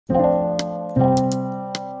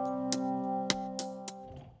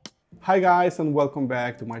Hi guys, and welcome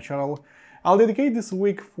back to my channel. I'll dedicate this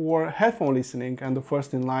week for headphone listening, and the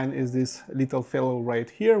first in line is this little fellow right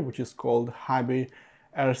here, which is called HiBy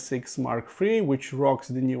R6 Mark III, which rocks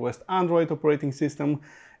the newest Android operating system.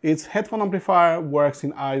 Its headphone amplifier works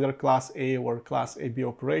in either Class A or Class AB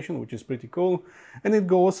operation, which is pretty cool, and it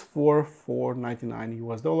goes for $499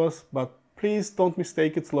 US, but please don't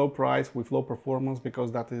mistake its low price with low performance,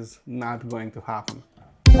 because that is not going to happen.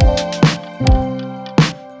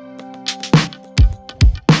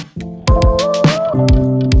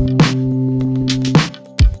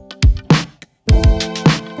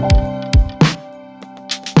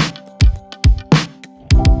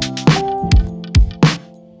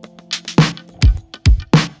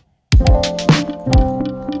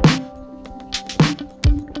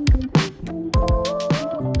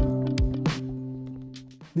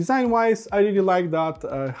 Design-wise, I really like that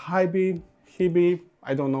HiBy,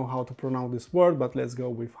 I don't know how to pronounce this word, but let's go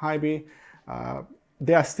with HiBy.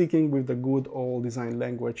 They are sticking with the good old design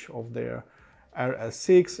language of their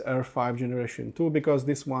RS6, R5 Generation 2, because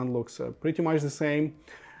this one looks pretty much the same.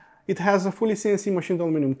 It has a fully CNC machined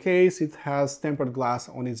aluminum case, it has tempered glass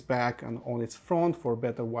on its back and on its front for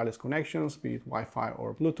better wireless connections, be it Wi-Fi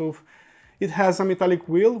or Bluetooth. It has a metallic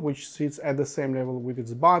wheel which sits at the same level with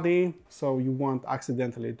its body, so you won't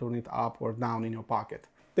accidentally turn it up or down in your pocket.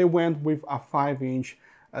 They went with a 5-inch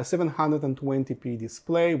 720p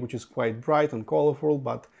display, which is quite bright and colorful,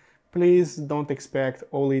 but please don't expect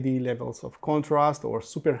OLED levels of contrast or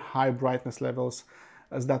super high brightness levels,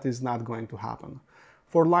 as that is not going to happen.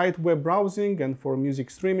 For light web browsing and for music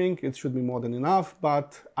streaming, it should be more than enough,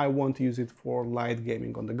 but I won't use it for light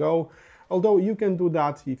gaming on the go, although you can do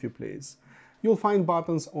that if you please. You'll find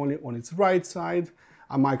buttons only on its right side,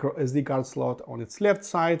 a micro SD card slot on its left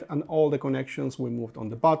side, and all the connections we moved on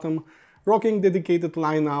the bottom, rocking dedicated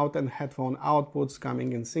line out and headphone outputs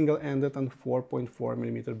coming in single-ended and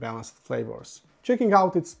 4.4mm balanced flavors. Checking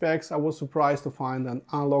out its specs, I was surprised to find an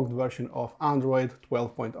unlocked version of Android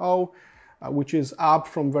 12.0, which is up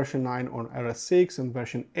from version 9 on RS6 and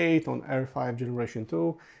version 8 on R5 Generation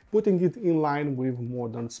 2, putting it in line with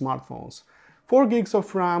modern smartphones. 4 gigs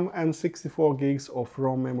of RAM and 64 gigs of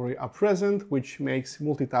ROM memory are present, which makes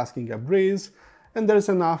multitasking a breeze, and there's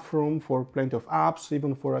enough room for plenty of apps,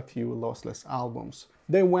 even for a few lossless albums.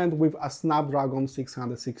 They went with a Snapdragon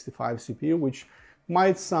 665 CPU, which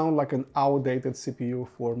might sound like an outdated CPU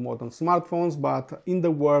for modern smartphones, but in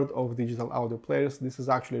the world of digital audio players, this is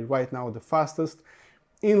actually right now the fastest,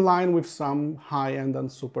 in line with some high-end and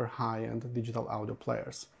super high-end digital audio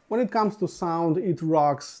players. When it comes to sound, it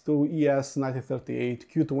rocks two ES9038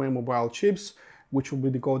 Q2M mobile chips, which will be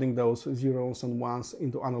decoding those zeros and ones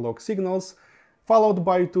into analog signals, followed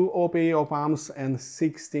by 2 OPA op-amps and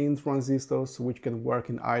 16 transistors, which can work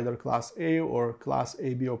in either Class A or Class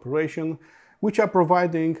AB operation, which are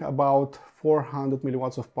providing about 400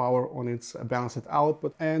 mW of power on its balanced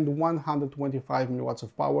output and 125 mW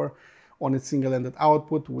of power on its single-ended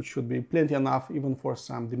output, which should be plenty enough even for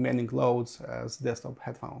some demanding loads as desktop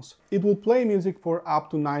headphones. It will play music for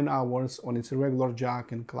up to 9 hours on its regular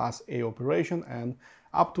jack in Class A operation and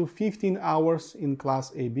up to 15 hours in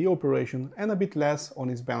Class AB operation, and a bit less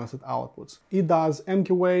on its balanced outputs. It does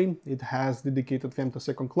MQA, it has dedicated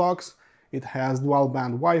femtosecond clocks, it has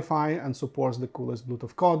dual-band Wi-Fi and supports the coolest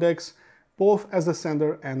Bluetooth codecs, both as a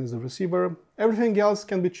sender and as a receiver. Everything else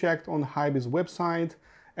can be checked on HiBy's website,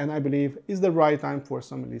 and I believe is the right time for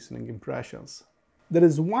some listening impressions. There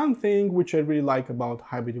is one thing which I really like about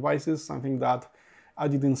HiBy devices, something that I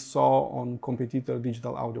didn't saw on competitor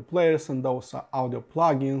digital audio players, and those are audio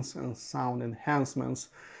plugins and sound enhancements,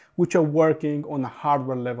 which are working on a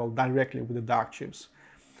hardware level directly with the DAC chips.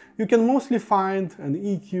 You can mostly find an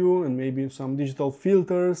EQ and maybe some digital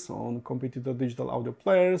filters on competitor digital audio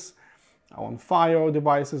players, on Fire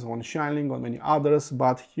devices, on Shining, on many others,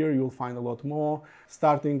 but here you'll find a lot more,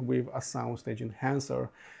 starting with a Soundstage enhancer.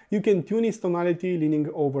 You can tune its tonality leaning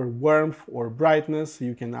over warmth or brightness,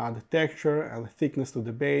 you can add texture and thickness to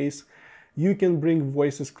the bass, you can bring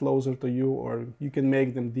voices closer to you or you can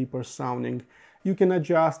make them deeper sounding, you can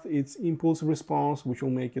adjust its impulse response, which will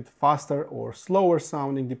make it faster or slower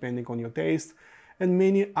sounding depending on your taste, and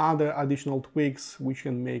many other additional tweaks which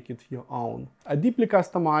can make it your own. A deeply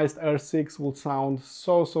customized R6 will sound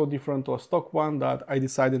so different to a stock one that I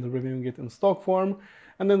decided reviewing it in stock form,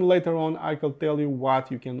 and then later on I can tell you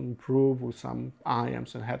what you can improve with some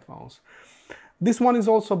IEMs and headphones. This one is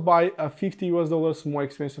also by $50 US more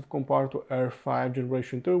expensive compared to R5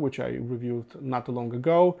 Generation 2, which I reviewed not too long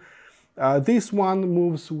ago. This one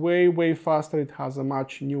moves way faster. It has a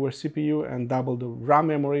much newer CPU and double the RAM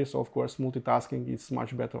memory, so of course multitasking is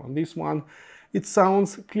much better on this one. It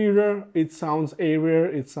sounds clearer, it sounds airier,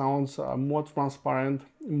 it sounds more transparent,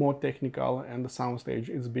 more technical, and the soundstage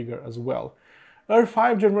is bigger as well.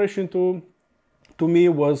 R5 Generation 2 to me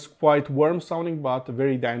was quite warm sounding, but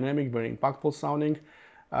very dynamic, very impactful sounding,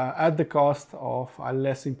 at the cost of a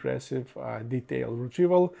less impressive detailed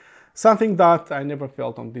retrieval, something that I never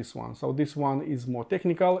felt on this one. So this one is more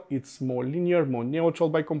technical, it's more linear, more neutral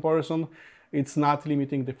by comparison. It's not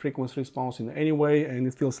limiting the frequency response in any way, and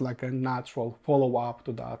it feels like a natural follow-up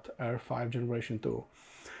to that R5 Generation 2.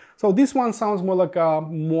 So this one sounds more like a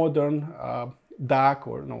modern DAC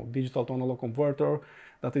or digital to analog converter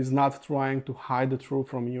that is not trying to hide the truth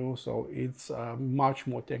from you, so it's much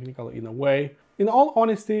more technical in a way. In all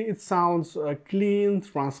honesty, it sounds clean,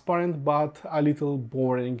 transparent, but a little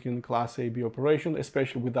boring in Class AB operation,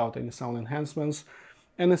 especially without any sound enhancements,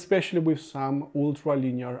 and especially with some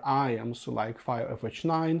ultra-linear IEMs like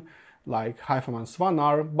FireFH9, like HiBy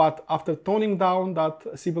R, but after toning down that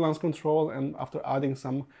sibilance control and after adding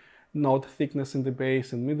some note thickness in the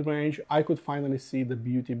bass and mid-range, I could finally see the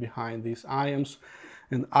beauty behind these IEMs,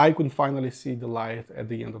 and I could finally see the light at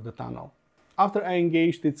the end of the tunnel. After I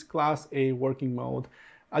engaged its Class A working mode,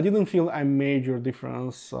 I didn't feel a major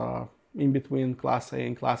difference in between Class A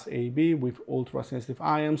and Class AB with ultra-sensitive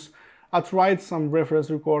IEMs. I tried some reference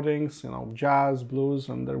recordings, jazz, blues,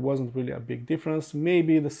 and there wasn't really a big difference.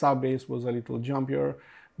 Maybe the sub-bass was a little jumpier,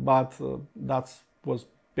 but that was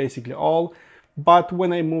basically all. But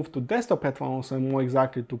when I moved to desktop headphones, and more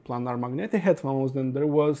exactly to planar magnetic headphones, then there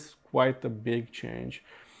was quite a big change.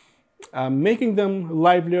 Making them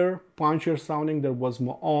livelier, punchier sounding, there was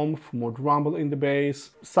more oomph, more rumble in the bass,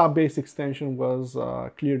 sub-bass extension was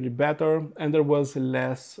clearly better, and there was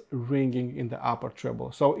less ringing in the upper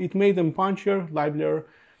treble. So it made them punchier, livelier,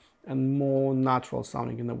 and more natural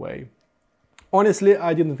sounding in a way. Honestly,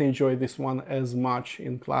 I didn't enjoy this one as much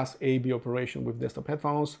in Class AB operation with desktop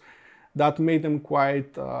headphones. That made them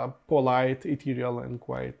quite polite, ethereal, and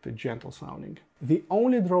quite gentle sounding. The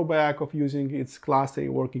only drawback of using its Class A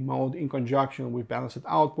working mode in conjunction with balanced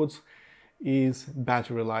outputs is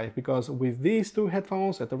battery life, because with these two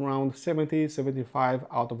headphones at around 70-75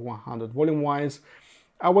 out of 100 volume-wise,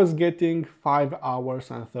 I was getting 5 hours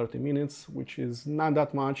and 30 minutes, which is not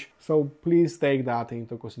that much, so please take that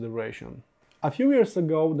into consideration. A few years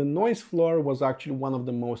ago, the noise floor was actually one of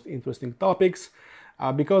the most interesting topics,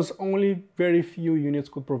 because only very few units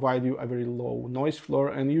could provide you a very low noise floor,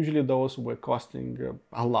 and usually those were costing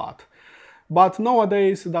a lot. But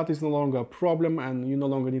nowadays that is no longer a problem, and you no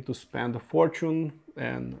longer need to spend a fortune,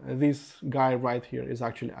 and this guy right here is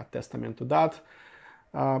actually a testament to that.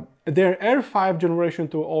 Their R5 Generation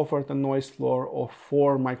 2 offered a noise floor of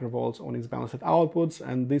 4 microvolts on its balanced outputs,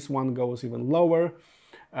 and this one goes even lower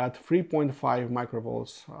at 3.5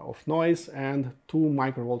 microvolts of noise and 2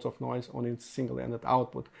 microvolts of noise on its single-ended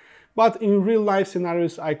output. But in real-life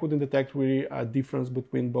scenarios, I couldn't detect really a difference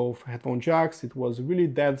between both headphone jacks. It was really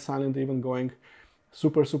dead silent, even going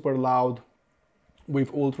super loud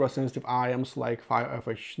with ultra-sensitive IEMs like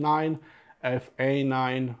FireFH9,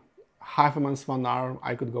 FA9, HiBy R.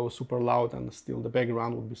 I could go super loud and still the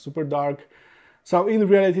background would be super dark. So in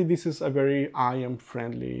reality, this is a very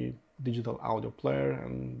IEM-friendly digital audio player,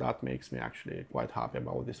 and that makes me actually quite happy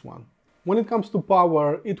about this one. When it comes to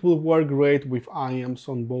power, it will work great with IEMs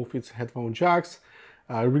on both its headphone jacks,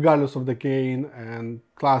 regardless of the gain and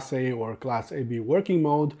Class A or Class AB working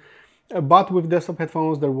mode. But with desktop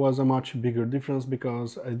headphones, there was a much bigger difference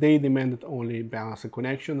because they demanded only balanced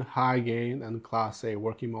connection, high gain, and Class A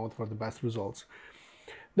working mode for the best results.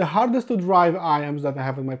 The hardest to drive IEMs that I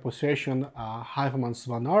have in my possession are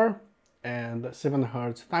HiBy R and 7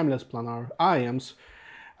 Hz timeless planar IEMs,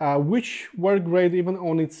 which work great even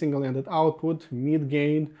on its single-ended output,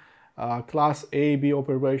 mid-gain, Class AB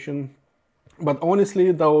operation. But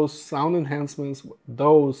honestly, those sound enhancements,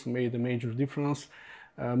 those made a major difference,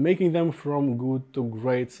 making them from good to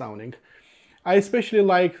great sounding. I especially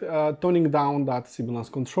like toning down that sibilance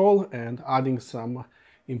control and adding some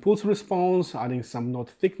impulse response, adding some note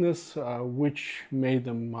thickness, which made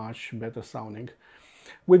them much better sounding.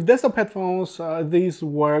 With desktop headphones, these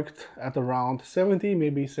worked at around 70,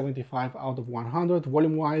 maybe 75 out of 100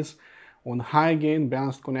 volume-wise on high gain,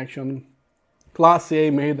 balanced connection. Class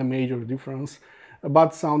A made a major difference,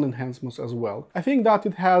 but sound enhancements as well. I think that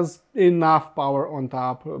it has enough power on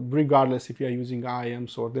top, regardless if you are using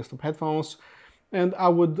IEMs or desktop headphones, and I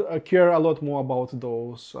would care a lot more about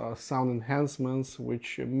those sound enhancements,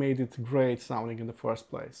 which made it great sounding in the first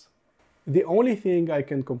place. The only thing I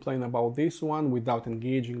can complain about this one without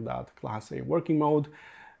engaging that Class A working mode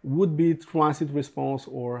would be transient response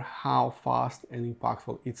or how fast and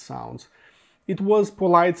impactful it sounds. It was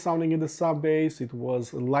polite sounding in the sub-bass, it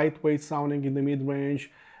was lightweight sounding in the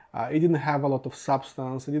mid-range, it didn't have a lot of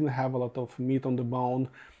substance, it didn't have a lot of meat on the bone,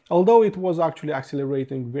 although it was actually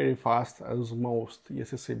accelerating very fast as most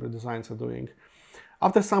ESS Sabre designs are doing.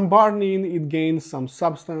 After some burning, it gained some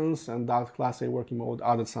substance, and that Class A working mode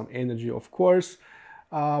added some energy, of course,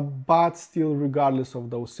 but still, regardless of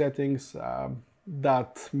those settings,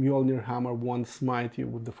 that Mjolnir hammer won't smite you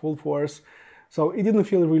with the full force. So it didn't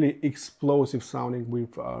feel really explosive sounding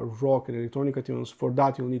with rock and electronica tunes. For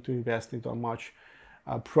that, you'll need to invest into a much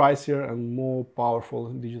pricier and more powerful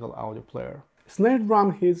digital audio player. Snare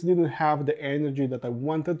drum hits didn't have the energy that I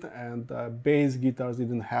wanted, and bass guitars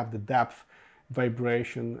didn't have the depth,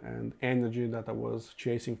 vibration and energy that I was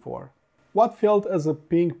chasing for. What felt as a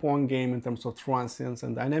ping-pong game in terms of transients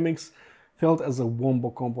and dynamics felt as a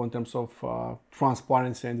wombo combo in terms of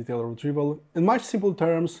transparency and detail retrieval. In much simple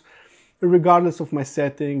terms, regardless of my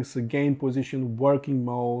settings, gain position, working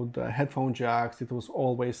mode, headphone jacks, it was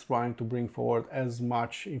always trying to bring forward as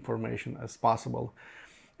much information as possible.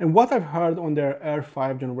 And what I've heard on their Air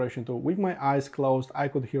 5 Generation 2, with my eyes closed, I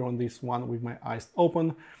could hear on this one with my eyes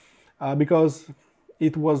open, because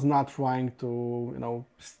it was not trying to,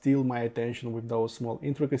 steal my attention with those small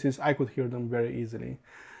intricacies. I could hear them very easily.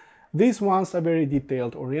 These ones are very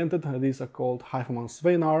detailed oriented. These are called HiBy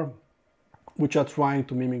Sveinar, which are trying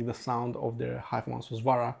to mimic the sound of their HiBy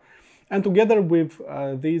Svara. And together with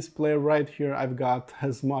this player right here, I've got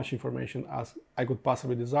as much information as I could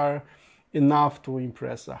possibly desire, enough to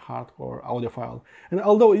impress a hardcore audiophile. And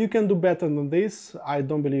although you can do better than this, I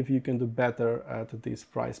don't believe you can do better at this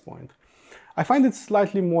price point. I find it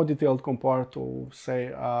slightly more detailed compared to,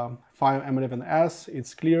 say, 5M11S.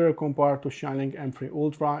 It's clearer compared to Shining M3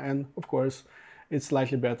 Ultra, and of course, it's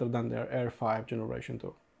slightly better than their Air 5 Generation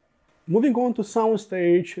 2. Moving on to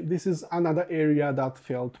Soundstage, this is another area that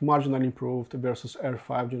felt marginally improved versus Air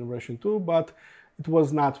 5 Generation 2, but it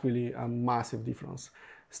was not really a massive difference.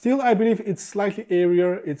 Still, I believe it's slightly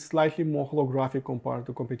airier, it's slightly more holographic compared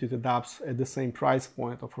to competitive DAPs at the same price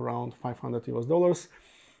point of around $500 US,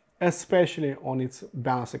 especially on its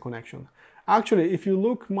balancer connection. Actually, if you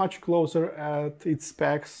look much closer at its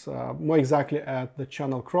specs, more exactly at the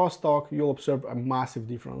channel crosstalk, you'll observe a massive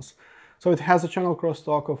difference. So it has a channel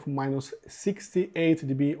crosstalk of minus 68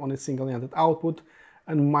 dB on its single-ended output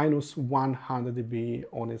and minus 100 dB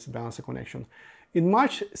on its balancer connection. In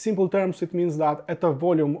much simple terms, it means that at a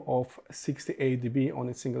volume of 68 dB on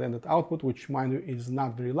its single-ended output, which mind you is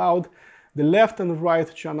not very loud, the left and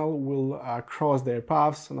right channel will cross their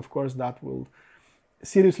paths, and of course that will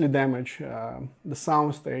seriously damage the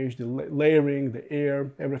soundstage, the layering, the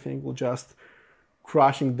air, everything will just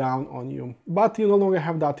crashing down on you. But you no longer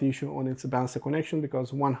have that issue on its balancer connection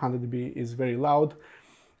because 100 dB is very loud.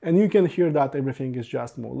 And you can hear that everything is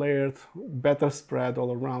just more layered, better spread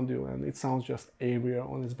all around you, and it sounds just airier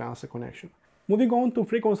on its balancer connection. Moving on to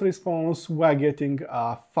frequency response, we're getting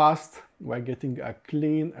fast, we're getting a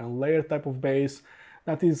clean and layered type of bass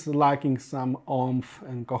that is lacking some oomph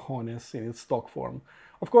and cojones in its stock form.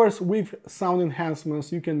 Of course, with sound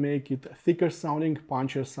enhancements, you can make it thicker sounding,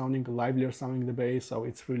 punchier sounding, livelier sounding the bass, so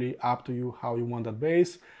it's really up to you how you want that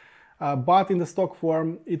bass. But in the stock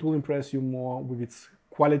form, it will impress you more with its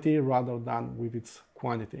quality rather than with its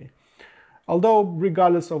quantity. Although,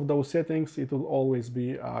 regardless of those settings, it will always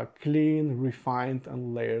be a clean, refined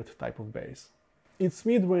and layered type of bass. Its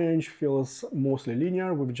mid-range feels mostly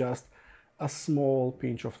linear with just a small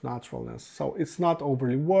pinch of naturalness. So it's not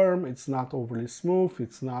overly warm, it's not overly smooth,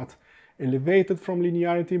 it's not elevated from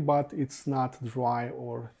linearity, but it's not dry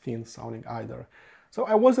or thin sounding either. So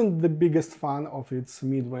I wasn't the biggest fan of its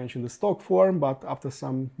mid-range in the stock form, but after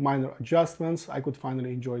some minor adjustments, I could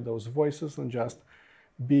finally enjoy those voices and just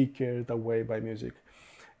be carried away by music.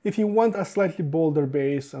 If you want a slightly bolder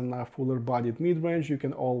bass and a fuller bodied mid-range, you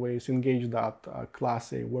can always engage that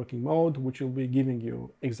Class A working mode, which will be giving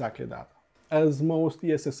you exactly that. As most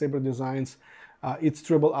ESS Sabre designs, its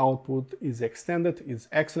treble output is extended, it's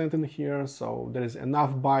excellent in here, so there is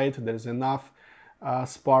enough bite, there is enough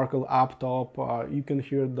sparkle up top, you can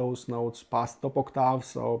hear those notes past top octave,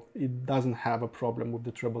 so it doesn't have a problem with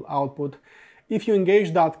the treble output. If you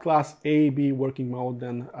engage that Class A-B working mode,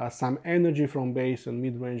 then some energy from bass and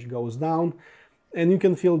mid-range goes down, and you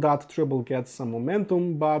can feel that treble gets some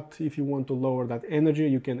momentum, but if you want to lower that energy,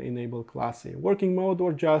 you can enable Class A working mode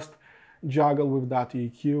or just juggle with that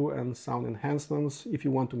EQ and sound enhancements if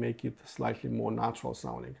you want to make it slightly more natural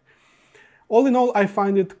sounding. All in all, I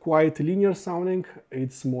find it quite linear sounding,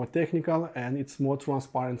 it's more technical and it's more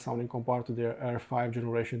transparent sounding compared to their R5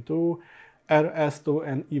 Generation 2, RS2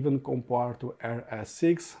 and even compared to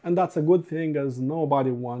RS6, and that's a good thing as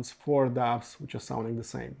nobody wants 4 DAPs which are sounding the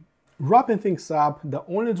same. Wrapping things up, the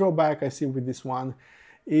only drawback I see with this one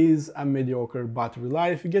is a mediocre battery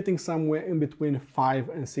life, getting somewhere in between 5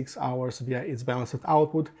 and 6 hours via its balanced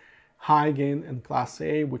output, high gain and Class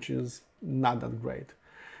A, which is not that great.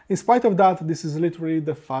 In spite of that, this is literally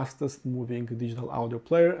the fastest moving digital audio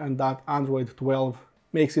player, and that Android 12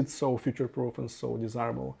 makes it so future-proof and so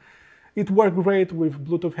desirable. It worked great with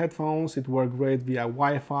Bluetooth headphones, it worked great via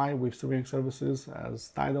Wi-Fi with streaming services as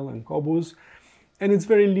Tidal and Qobuz, and its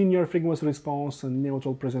very linear frequency response and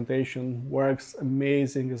neutral presentation works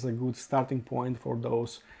amazing as a good starting point for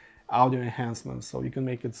those audio enhancements. So you can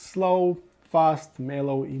make it slow, fast,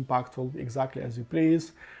 mellow, impactful, exactly as you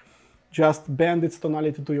please. Just bend its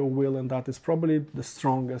tonality to your will, and that is probably the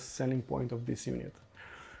strongest selling point of this unit.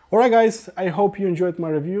 Alright guys, I hope you enjoyed my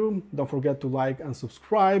review. Don't forget to like and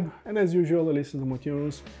subscribe, and as usual, listen to my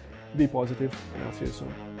tunes, be positive, and I'll see you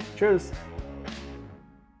soon. Cheers!